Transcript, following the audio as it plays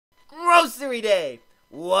grocery day!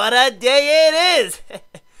 What a day it is!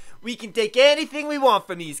 We can take anything we want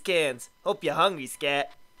from these cans. Hope you're hungry,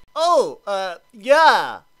 Scat. Oh,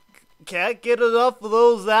 yeah. Can't get enough of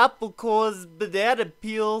those apple cores, banana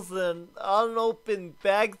peels, and unopened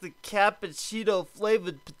bags of cappuccino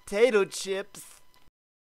flavored potato chips.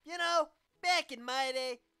 You know, back in my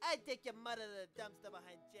day, I'd take your mother to the dumpster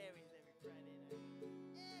behind Jerry's every Friday night.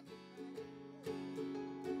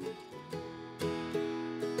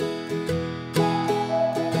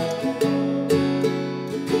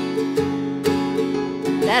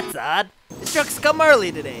 That's odd. The trucks come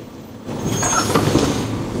early today.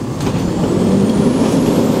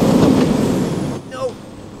 No!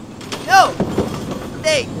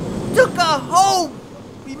 They took her home!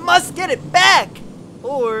 We must get it back!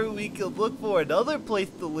 Or we could look for another place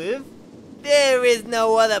to live. There is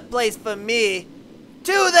no other place for me.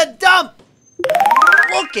 To the dump!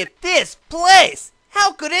 Look at this place!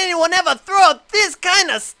 How could anyone ever throw out this kind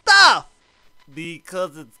of stuff?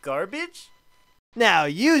 Because it's garbage? Now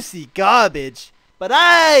you see garbage, but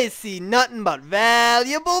I see nothing but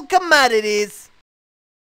valuable commodities.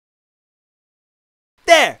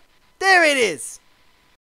 There it is!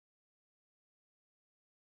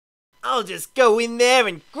 I'll just go in there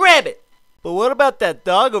and grab it! But what about that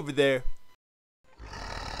dog over there?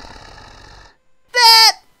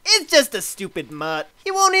 That is just a stupid mutt.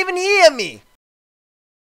 He won't even hear me.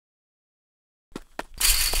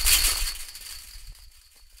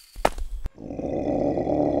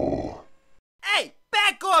 Hey,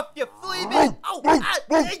 back off, you fleabag! Oh,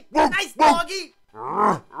 hey, nice doggy!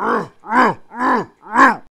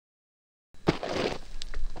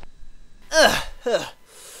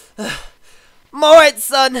 Alright,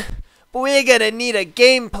 son, but we're gonna need a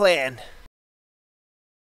game plan.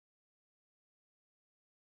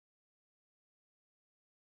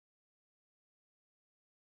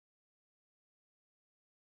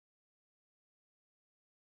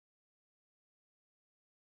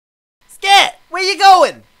 Scat, where you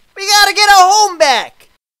going? We gotta get our home back.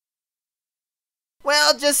 Well,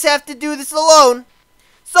 I'll just have to do this alone.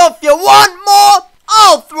 So if you want more,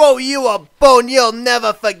 I'll throw you a bone you'll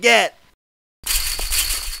never forget.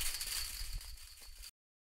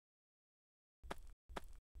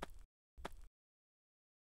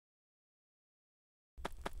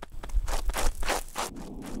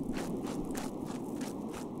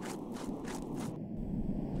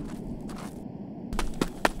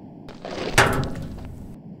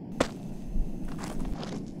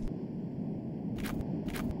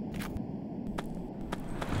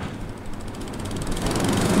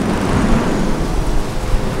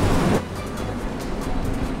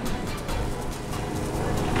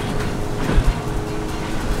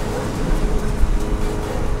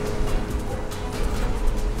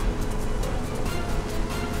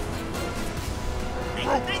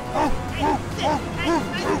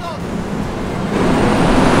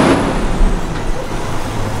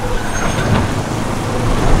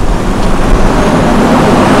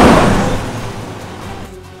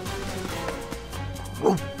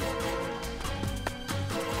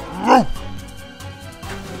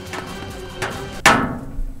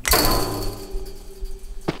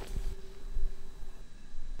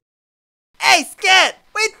 Hey, Scat!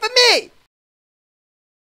 Wait for me!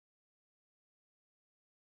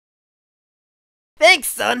 Thanks,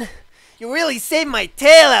 son. You really saved my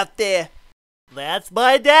tail out there. That's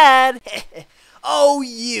my dad. Oh,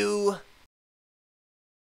 you.